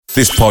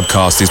This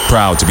podcast is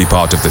proud to be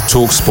part of the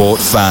TalkSport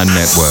Fan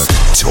Network.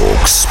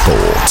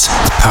 TalkSport.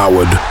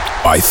 Powered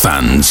by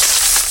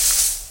fans.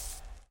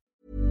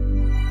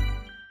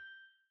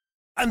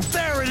 And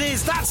there it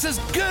is, that's as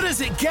good as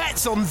it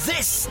gets on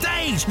this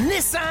stage.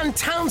 Nissan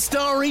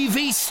Townstar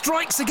EV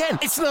strikes again.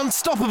 It's an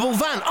unstoppable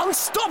van,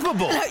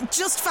 unstoppable.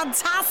 Just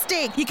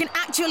fantastic. You can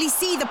actually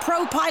see the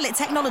Pro Pilot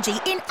technology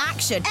in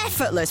action.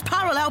 Effortless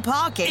parallel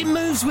parking. It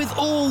moves with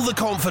all the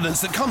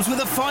confidence that comes with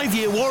a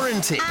 5-year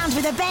warranty. And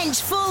with a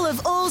bench full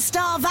of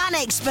all-star van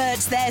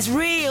experts, there's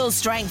real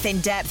strength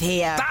in depth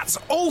here. That's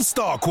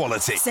all-star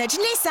quality. Search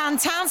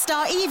Nissan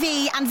Townstar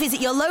EV and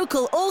visit your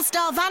local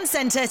all-star van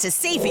centre to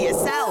see for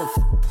yourself.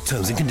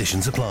 Terms and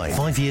conditions apply.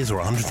 5 years or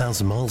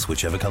 100,000 miles,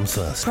 whichever comes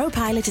first. Pro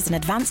Pilot is an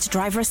advanced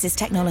driver assist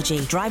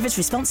technology. Driver's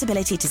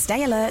responsibility to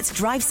stay alert,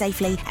 drive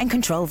safely and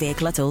control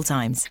vehicle at all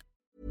times.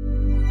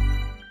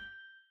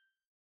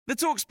 The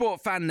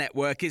TalkSport Fan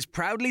Network is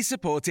proudly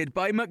supported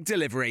by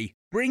McDelivery,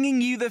 bringing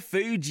you the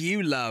food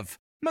you love.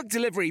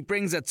 McDelivery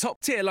brings a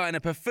top-tier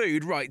lineup of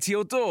food right to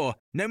your door.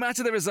 No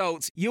matter the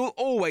result, you'll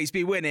always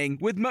be winning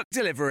with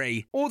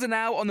McDelivery. Order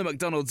now on the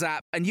McDonald's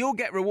app and you'll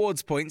get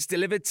rewards points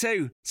delivered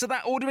too. So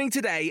that ordering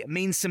today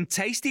means some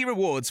tasty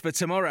rewards for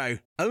tomorrow.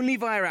 Only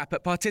via app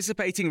at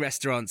participating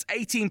restaurants.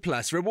 18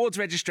 plus. Rewards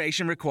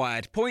registration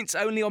required. Points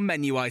only on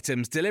menu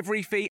items.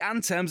 Delivery fee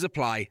and terms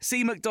apply.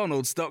 See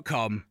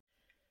mcdonalds.com.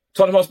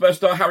 Tottenham Hotspur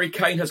star Harry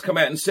Kane has come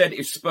out and said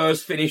if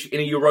Spurs finish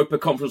in a Europa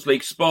Conference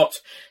League spot,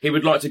 he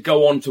would like to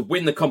go on to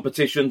win the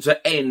competition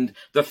to end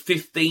the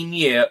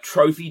 15-year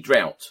trophy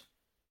drought.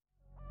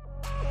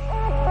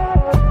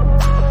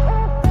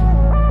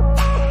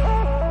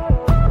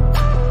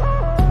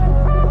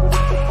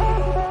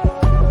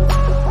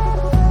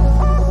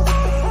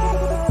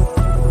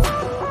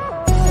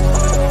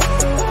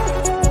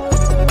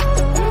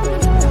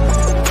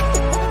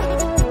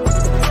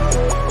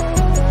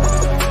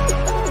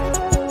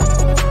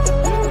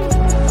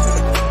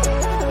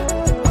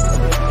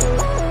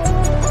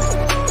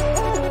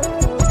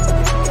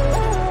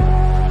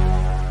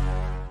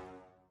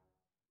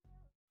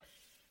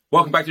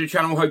 Welcome back to the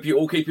channel. Hope you're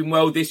all keeping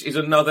well. This is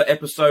another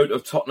episode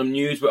of Tottenham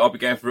News where I'll be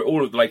going through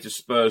all of the latest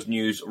Spurs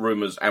news,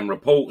 rumours and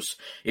reports.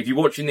 If you're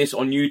watching this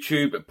on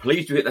YouTube,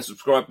 please do hit that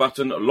subscribe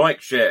button, like,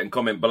 share and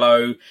comment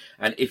below.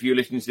 And if you're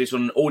listening to this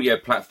on an audio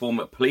platform,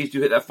 please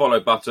do hit that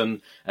follow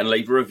button and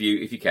leave a review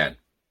if you can.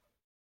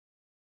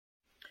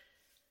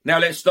 Now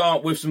let's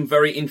start with some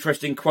very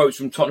interesting quotes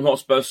from Tottenham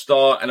Hotspur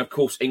star and of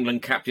course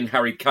England captain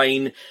Harry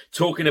Kane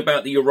talking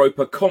about the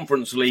Europa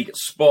Conference League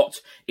spot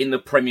in the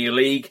Premier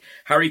League.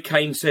 Harry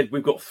Kane said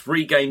we've got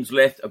 3 games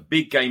left, a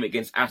big game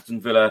against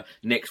Aston Villa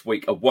next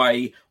week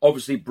away.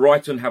 Obviously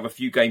Brighton have a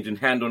few games in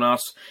hand on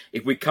us.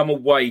 If we come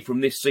away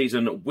from this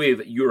season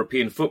with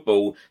European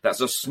football,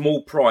 that's a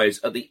small prize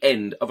at the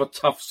end of a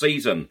tough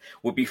season.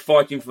 We'll be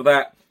fighting for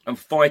that and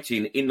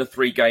fighting in the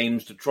 3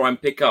 games to try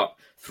and pick up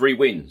 3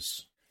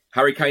 wins.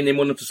 Harry Kane then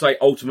went on to say,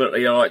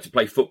 ultimately, I like to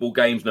play football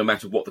games no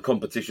matter what the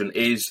competition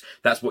is.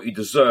 That's what you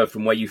deserve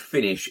from where you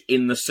finish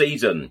in the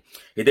season.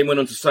 He then went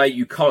on to say,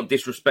 you can't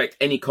disrespect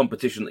any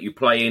competition that you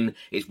play in.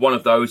 It's one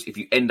of those, if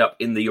you end up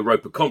in the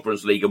Europa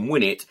Conference League and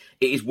win it,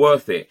 it is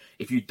worth it.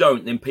 If you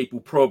don't, then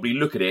people probably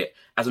look at it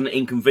as an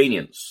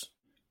inconvenience.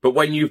 But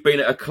when you've been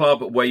at a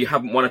club where you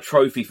haven't won a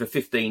trophy for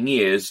 15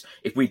 years,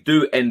 if we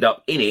do end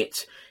up in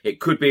it,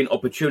 it could be an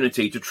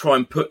opportunity to try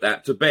and put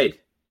that to bed.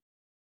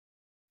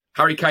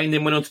 Harry Kane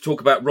then went on to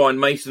talk about Ryan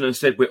Mason and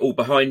said we're all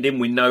behind him.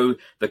 We know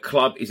the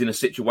club is in a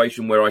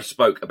situation where I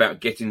spoke about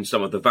getting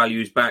some of the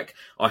values back.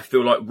 I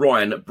feel like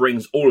Ryan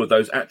brings all of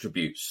those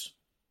attributes.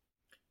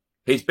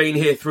 He's been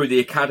here through the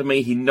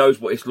academy. He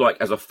knows what it's like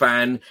as a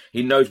fan.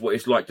 He knows what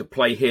it's like to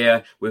play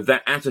here. With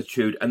that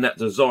attitude and that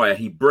desire,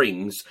 he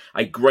brings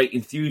a great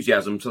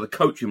enthusiasm to the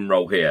coaching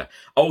role here.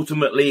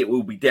 Ultimately, it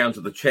will be down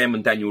to the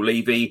chairman, Daniel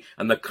Levy,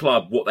 and the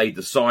club, what they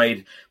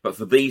decide. But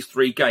for these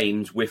 3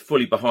 games, we're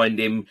fully behind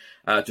him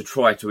to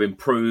try to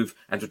improve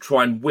and to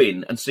try and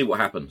win and see what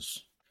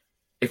happens.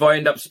 If I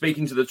end up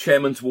speaking to the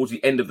chairman towards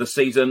the end of the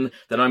season,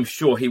 then I'm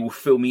sure he will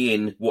fill me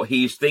in what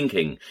he is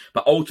thinking.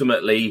 But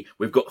ultimately,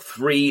 we've got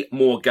 3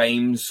 more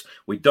games.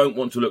 We don't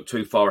want to look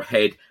too far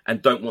ahead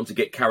and don't want to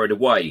get carried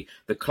away.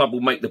 The club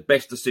will make the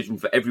best decision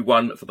for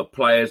everyone, for the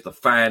players, the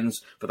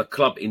fans, for the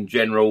club in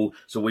general.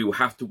 So we will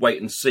have to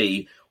wait and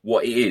see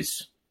what it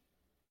is.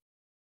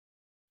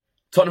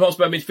 Tottenham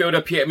Hotspur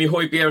midfielder Pierre-Emile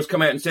Højbjerg has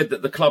come out and said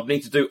that the club need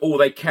to do all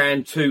they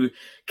can to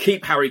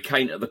keep Harry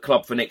Kane at the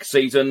club for next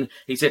season.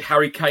 He said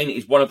Harry Kane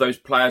is one of those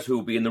players who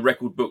will be in the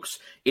record books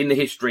in the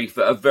history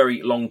for a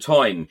very long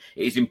time.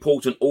 It is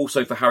important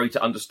also for Harry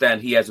to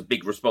understand he has a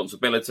big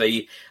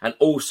responsibility, and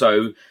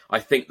also I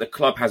think the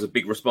club has a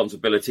big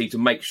responsibility to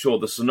make sure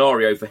the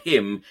scenario for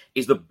him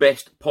is the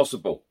best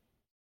possible.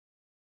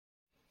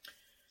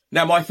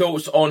 Now, my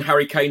thoughts on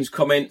Harry Kane's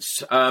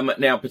comments,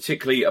 now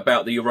particularly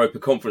about the Europa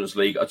Conference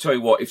League. I tell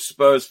you what, if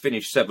Spurs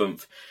finish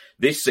 7th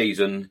this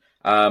season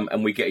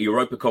and we get a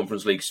Europa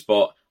Conference League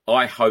spot,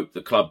 I hope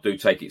the club do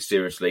take it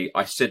seriously.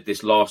 I said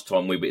this last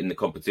time we were in the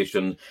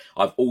competition.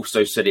 I've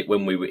also said it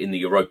when we were in the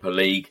Europa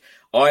League.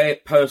 I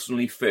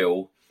personally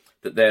feel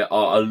that there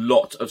are a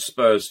lot of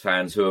Spurs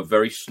fans who are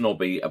very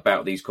snobby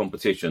about these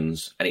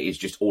competitions, and it is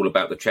just all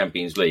about the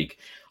Champions League.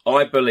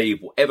 I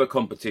believe whatever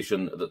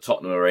competition that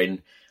Tottenham are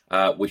in,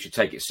 we should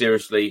take it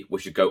seriously.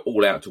 We should go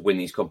all out to win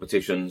these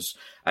competitions.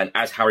 And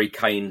as Harry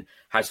Kane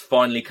has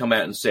finally come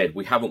out and said,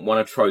 we haven't won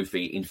a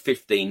trophy in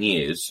 15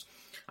 years.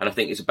 And I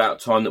think it's about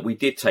time that we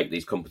did take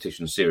these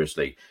competitions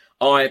seriously.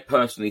 I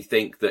personally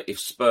think that if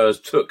Spurs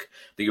took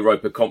the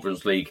Europa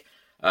Conference League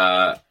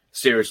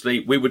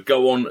seriously, we would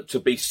go on to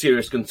be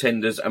serious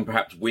contenders and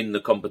perhaps win the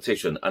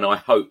competition. And I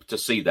hope to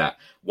see that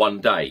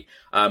one day.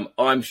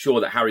 I'm sure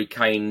that Harry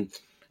Kane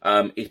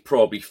is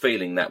probably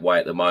feeling that way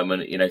at the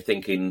moment,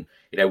 thinking,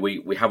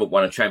 we haven't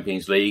won a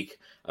Champions League.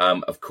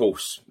 Of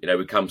course,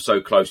 we come so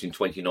close in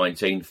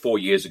 2019, 4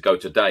 years ago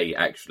today,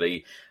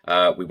 actually.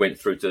 We went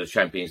through to the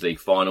Champions League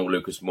final.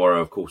 Lucas Moura,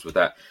 of course, with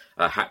that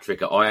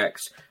hat-trick at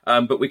Ajax.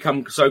 But we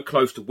come so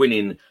close to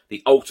winning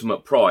the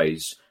ultimate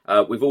prize.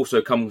 We've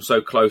also come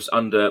so close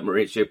under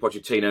Mauricio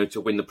Pochettino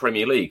to win the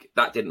Premier League.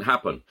 That didn't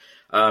happen.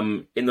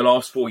 In the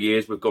last 4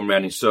 years, we've gone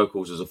round in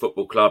circles as a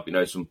football club.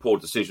 Some poor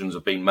decisions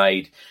have been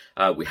made.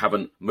 We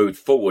haven't moved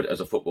forward as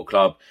a football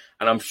club.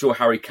 And I'm sure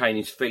Harry Kane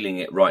is feeling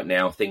it right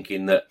now,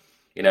 thinking that,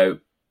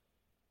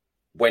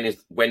 when am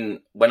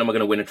I going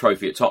to win a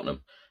trophy at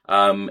Tottenham?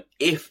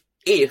 If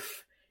it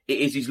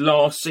is his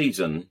last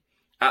season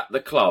at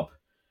the club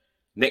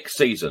next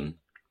season,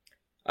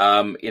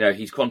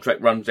 his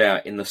contract runs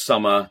out in the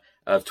summer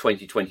of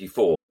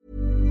 2024.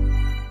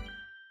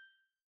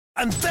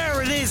 And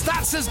there it is,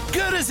 that's as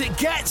good as it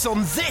gets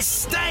on this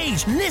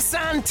stage.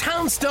 Nissan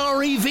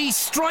Townstar EV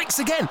strikes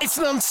again. It's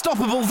an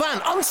unstoppable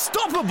van,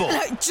 unstoppable.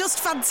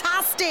 Just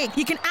fantastic.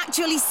 You can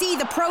actually see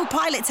the Pro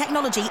Pilot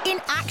technology in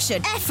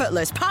action.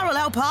 Effortless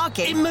parallel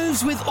parking. It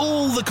moves with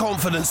all the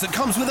confidence that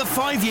comes with a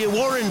 5-year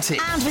warranty.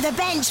 And with a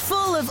bench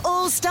full of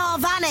all-star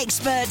van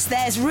experts,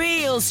 there's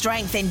real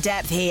strength in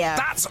depth here.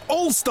 That's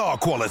all-star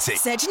quality.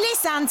 Search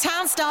Nissan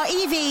Townstar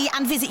EV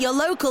and visit your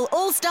local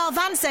all-star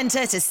van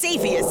centre to see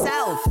for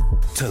yourself.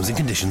 Terms and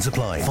conditions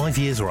apply. 5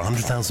 years or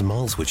 100,000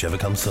 miles, whichever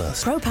comes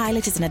first.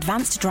 ProPilot is an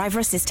advanced driver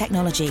assist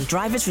technology.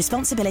 Driver's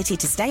responsibility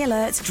to stay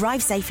alert,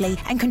 drive safely,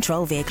 and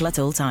control vehicle at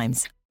all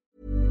times.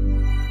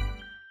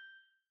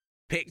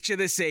 Picture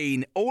the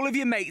scene. All of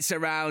your mates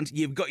around,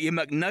 you've got your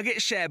McNugget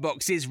share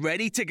boxes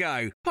ready to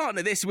go.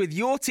 Partner this with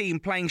your team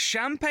playing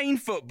champagne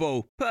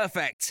football.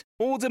 Perfect.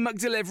 Order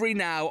McDelivery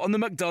now on the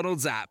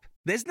McDonald's app.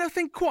 There's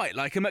nothing quite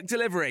like a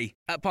McDelivery.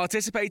 At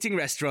participating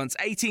restaurants,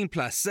 18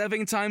 plus,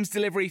 serving times,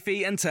 delivery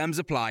fee and terms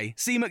apply.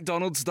 See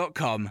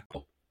mcdonalds.com.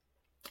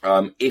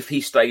 If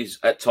he stays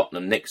at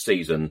Tottenham next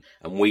season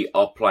and we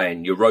are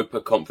playing Europa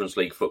Conference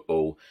League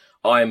football,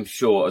 I'm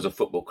sure as a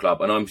football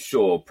club, and I'm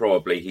sure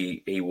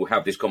probably he will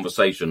have this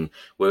conversation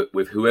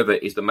with whoever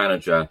is the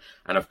manager,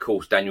 and of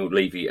course Daniel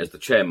Levy as the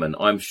chairman.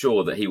 I'm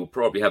sure that he will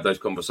probably have those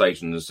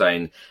conversations and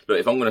saying, look,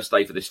 if I'm going to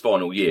stay for this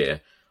final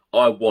year,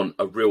 I want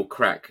a real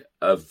crack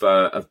of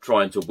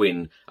trying to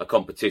win a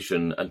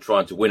competition and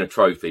trying to win a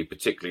trophy,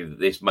 particularly that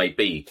this may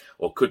be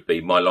or could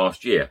be my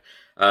last year.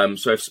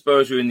 So if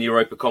Spurs are in the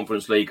Europa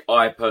Conference League,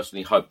 I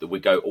personally hope that we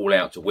go all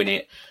out to win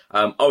it.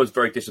 I was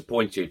very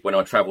disappointed when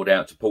I travelled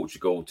out to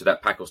Portugal to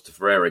that Pacos de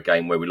Ferreira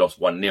game where we lost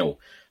 1-0.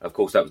 Of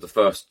course, that was the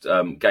first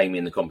game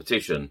in the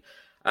competition.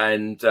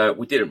 And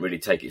we didn't really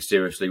take it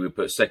seriously. We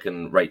put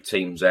second-rate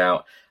teams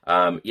out.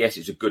 Yes,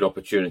 it's a good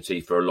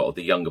opportunity for a lot of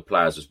the younger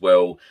players as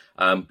well,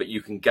 but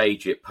you can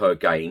gauge it per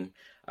game.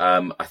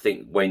 I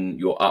think when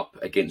you're up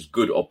against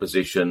good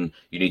opposition,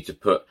 you need to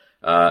put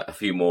a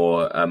few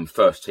more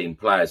first-team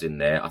players in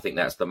there. I think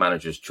that's the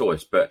manager's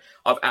choice. But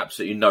I've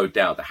absolutely no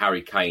doubt that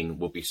Harry Kane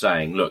will be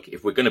saying, look,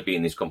 if we're going to be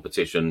in this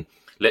competition,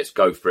 let's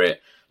go for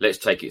it. Let's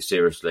take it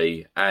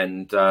seriously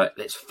and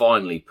let's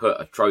finally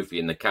put a trophy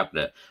in the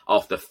cabinet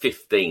after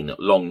 15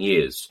 long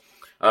years.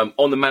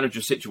 On the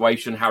manager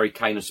situation, Harry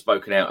Kane has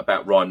spoken out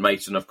about Ryan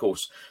Mason. Of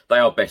course, they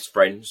are best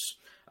friends.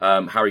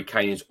 Harry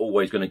Kane is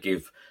always going to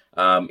give,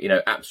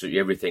 absolutely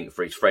everything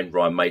for his friend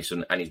Ryan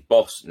Mason and his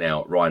boss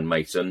now, Ryan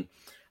Mason.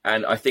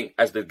 And I think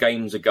as the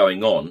games are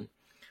going on,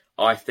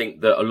 I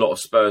think that a lot of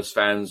Spurs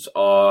fans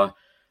are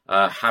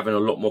having a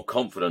lot more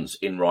confidence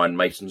in Ryan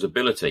Mason's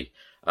ability.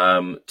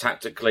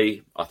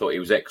 Tactically, I thought he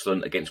was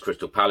excellent against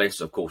Crystal Palace.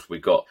 Of course, we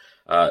got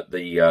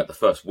the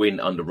first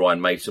win under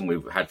Ryan Mason.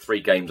 We've had 3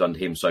 games under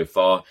him so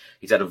far.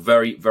 He's had a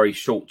very, very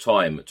short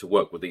time to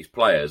work with these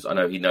players. I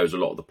know he knows a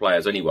lot of the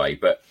players anyway,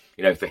 but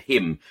for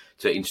him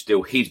to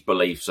instill his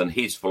beliefs and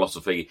his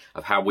philosophy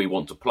of how we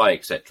want to play,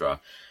 etc.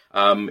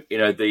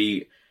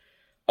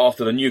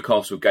 After the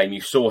Newcastle game,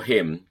 you saw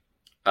him,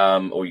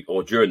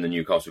 or during the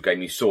Newcastle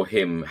game, you saw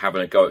him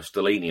having a go at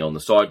Stellini on the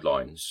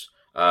sidelines.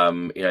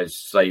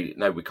 Say,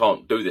 no, we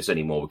can't do this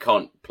anymore. We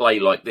can't play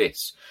like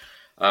this,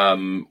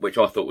 which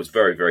I thought was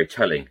very, very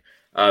telling.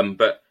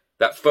 But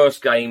That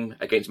first game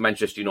against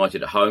Manchester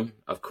United at home,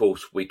 of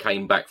course, we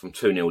came back from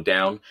 2-0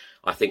 down.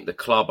 I think the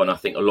club, and I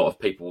think a lot of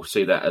people will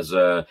see that as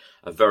a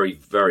very,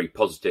 very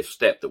positive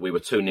step, that we were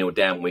 2-0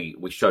 down. We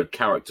showed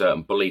character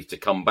and belief to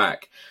come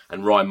back,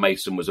 and Ryan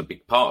Mason was a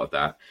big part of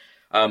that.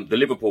 The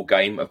Liverpool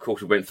game, of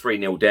course, we went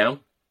 3-0 down.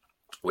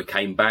 We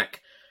came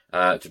back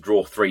to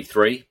draw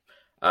 3-3.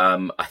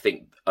 I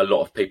think a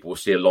lot of people will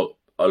see a lot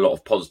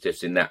of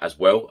positives in that as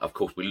well. Of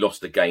course, we lost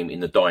the game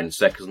in the dying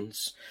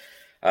seconds,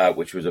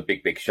 which was a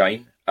big, big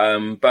shame.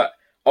 But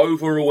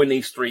overall in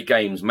these 3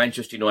 games,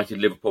 Manchester United,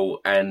 Liverpool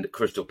and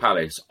Crystal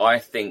Palace, I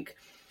think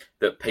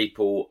that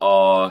people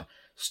are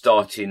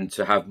starting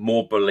to have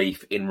more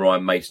belief in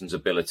Ryan Mason's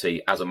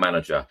ability as a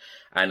manager.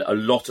 And a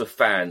lot of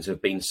fans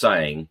have been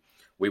saying,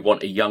 we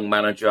want a young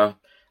manager,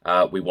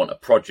 we want a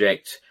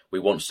project, we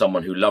want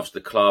someone who loves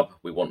the club,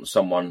 we want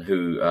someone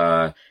who,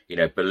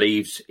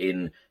 believes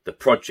in the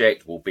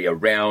project, will be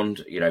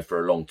around,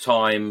 for a long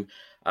time.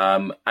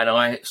 And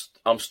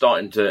I'm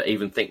starting to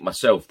even think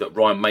myself that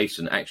Ryan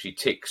Mason actually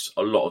ticks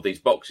a lot of these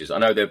boxes. I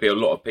know there'll be a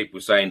lot of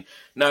people saying,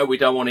 no, we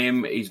don't want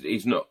him.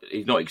 He's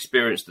not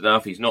experienced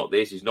enough. He's not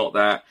this, he's not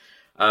that.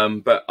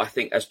 But I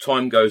think as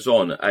time goes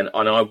on, and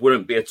I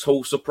wouldn't be at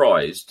all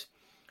surprised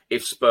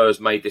if Spurs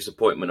made this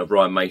appointment of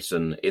Ryan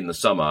Mason in the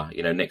summer,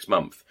 next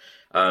month.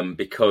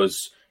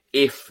 Because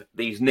if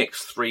these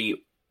next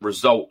 3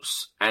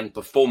 results and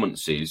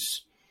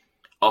performances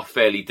are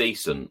fairly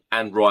decent,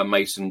 and Ryan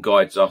Mason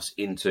guides us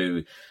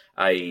into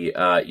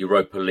a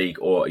Europa League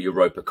or a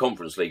Europa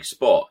Conference League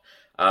spot,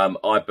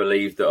 I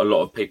believe that a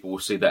lot of people will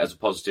see that as a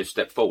positive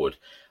step forward.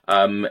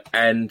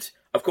 And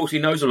of course, he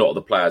knows a lot of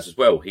the players as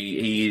well.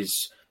 He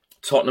is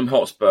Tottenham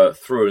Hotspur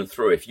through and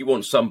through. If you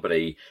want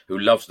somebody who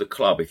loves the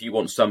club, if you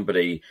want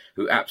somebody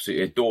who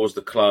absolutely adores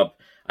the club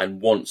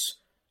and wants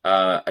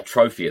a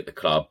trophy at the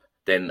club,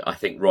 then I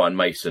think Ryan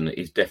Mason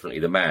is definitely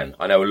the man.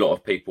 I know a lot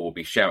of people will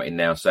be shouting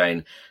now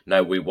saying,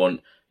 no, we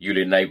want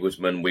Julian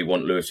Nagelsmann, we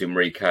want Luis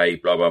Enrique,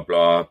 blah, blah,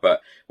 blah.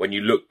 But when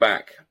you look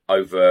back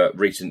over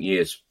recent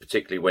years,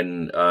 particularly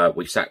when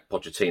we sacked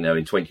Pochettino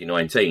in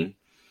 2019,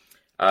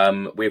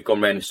 we've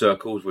gone round in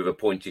circles. We've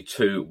appointed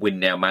 2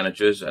 win-now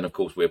managers. And of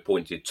course, we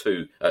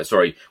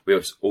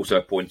also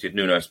appointed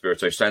Nuno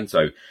Espirito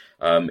Santo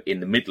in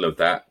the middle of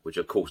that, which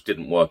of course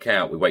didn't work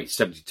out. We waited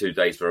 72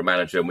 days for a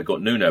manager and we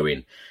got Nuno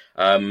in.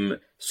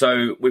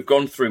 So we've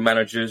gone through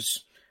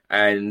managers,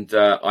 and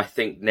I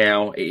think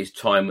now it is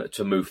time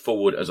to move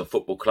forward as a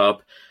football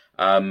club.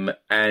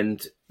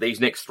 And these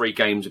next 3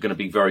 games are going to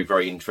be very,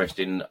 very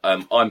interesting.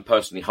 I'm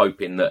personally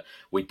hoping that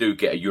we do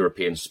get a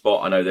European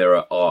spot. I know there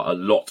are a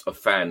lot of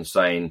fans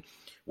saying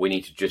we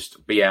need to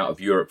just be out of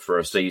Europe for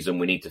a season.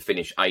 We need to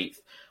finish 8th.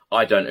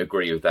 I don't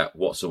agree with that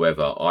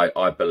whatsoever.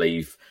 I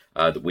believe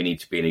that we need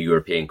to be in a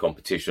European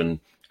competition,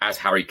 as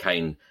Harry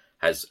Kane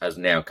has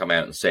now come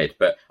out and said.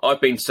 But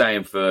I've been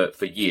saying for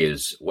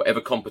years,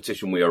 whatever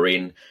competition we are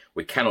in,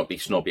 we cannot be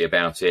snobby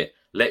about it.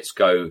 Let's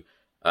go,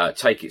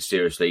 take it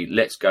seriously.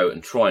 Let's go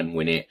and try and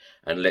win it.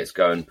 And let's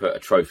go and put a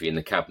trophy in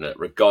the cabinet,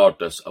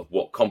 regardless of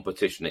what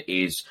competition it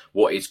is,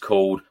 what it's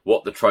called,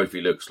 what the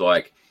trophy looks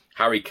like.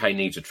 Harry Kane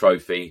needs a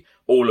trophy.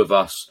 All of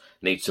us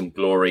need some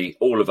glory.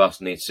 All of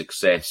us need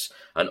success.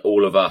 And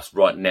all of us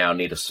right now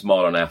need a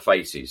smile on our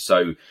faces.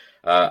 So,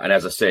 and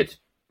as I said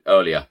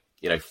earlier,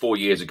 4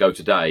 years ago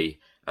today,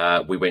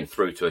 we went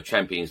through to a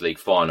Champions League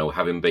final,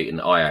 having beaten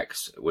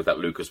Ajax with that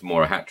Lucas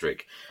Moura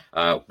hat-trick.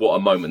 What a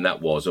moment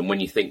that was. And when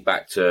you think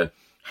back to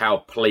how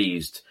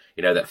pleased,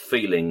 that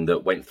feeling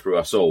that went through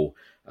us all,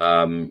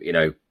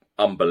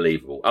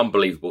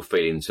 unbelievable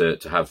feeling to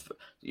have,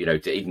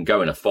 to even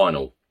go in a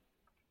final.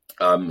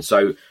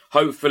 So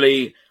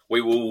hopefully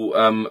we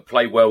will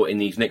play well in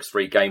these next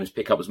 3 games,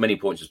 pick up as many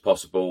points as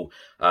possible,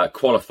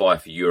 qualify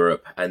for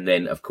Europe, and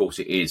then, of course,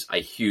 it is a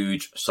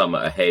huge summer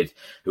ahead.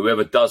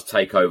 Whoever does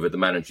take over the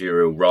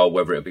managerial role,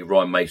 whether it be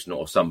Ryan Mason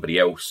or somebody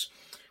else,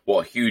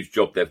 what a huge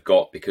job they've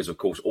got, because, of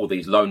course, all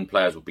these loan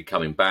players will be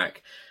coming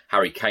back.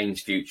 Harry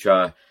Kane's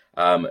future,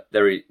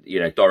 there is,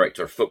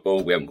 director of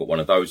football. We haven't got one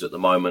of those at the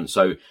moment.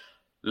 So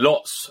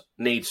lots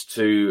needs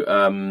to,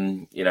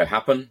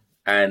 happen.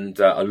 And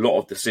a lot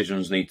of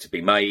decisions need to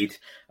be made.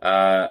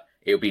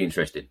 It'll be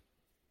interesting.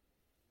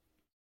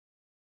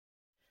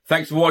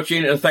 Thanks for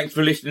watching and thanks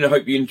for listening. I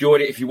hope you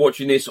enjoyed it. If you're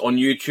watching this on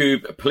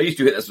YouTube, please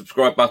do hit that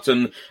subscribe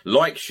button,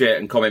 like, share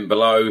and comment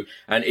below.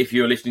 And if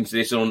you're listening to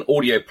this on an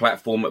audio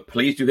platform,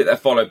 please do hit that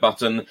follow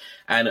button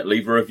and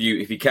leave a review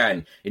if you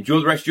can. Enjoy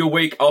the rest of your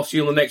week. I'll see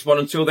you on the next one.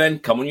 Until then,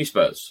 come on you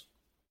Spurs.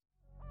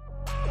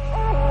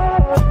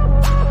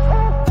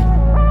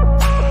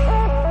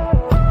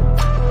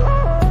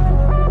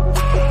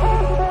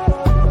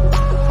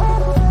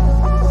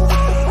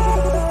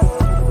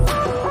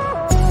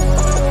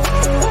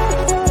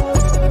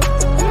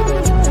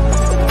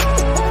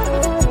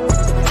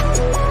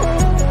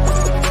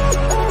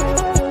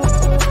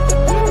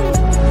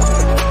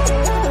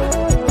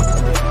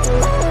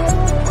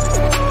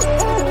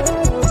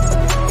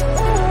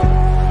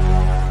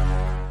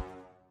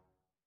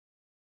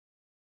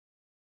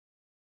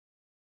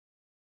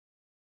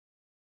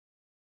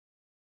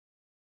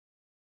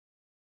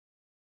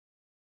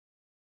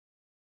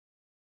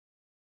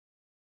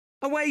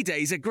 Away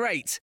days are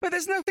great, but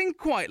there's nothing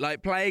quite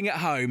like playing at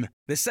home.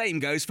 The same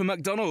goes for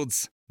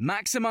McDonald's.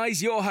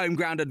 Maximise your home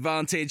ground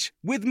advantage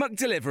with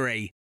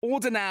McDelivery.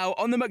 Order now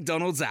on the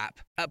McDonald's app.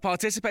 At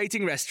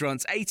participating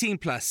restaurants, 18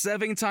 plus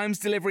serving times,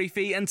 delivery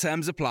fee and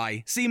terms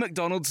apply. See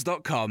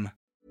mcdonalds.com.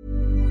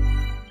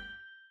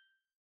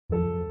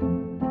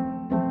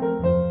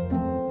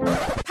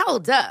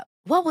 Hold up.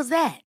 What was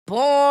that?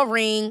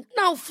 Boring.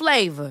 No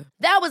flavor.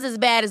 That was as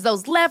bad as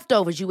those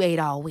leftovers you ate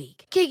all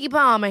week. Keke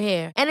Palmer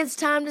here. And it's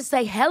time to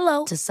say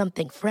hello to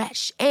something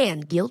fresh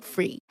and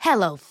guilt-free.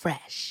 Hello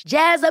Fresh.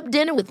 Jazz up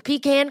dinner with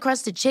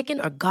pecan-crusted chicken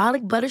or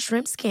garlic butter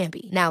shrimp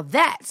scampi. Now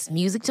that's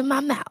music to my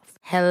mouth.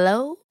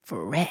 Hello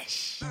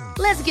Fresh.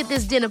 Let's get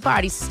this dinner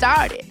party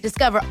started.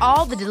 Discover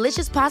all the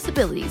delicious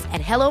possibilities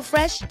at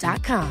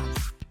HelloFresh.com.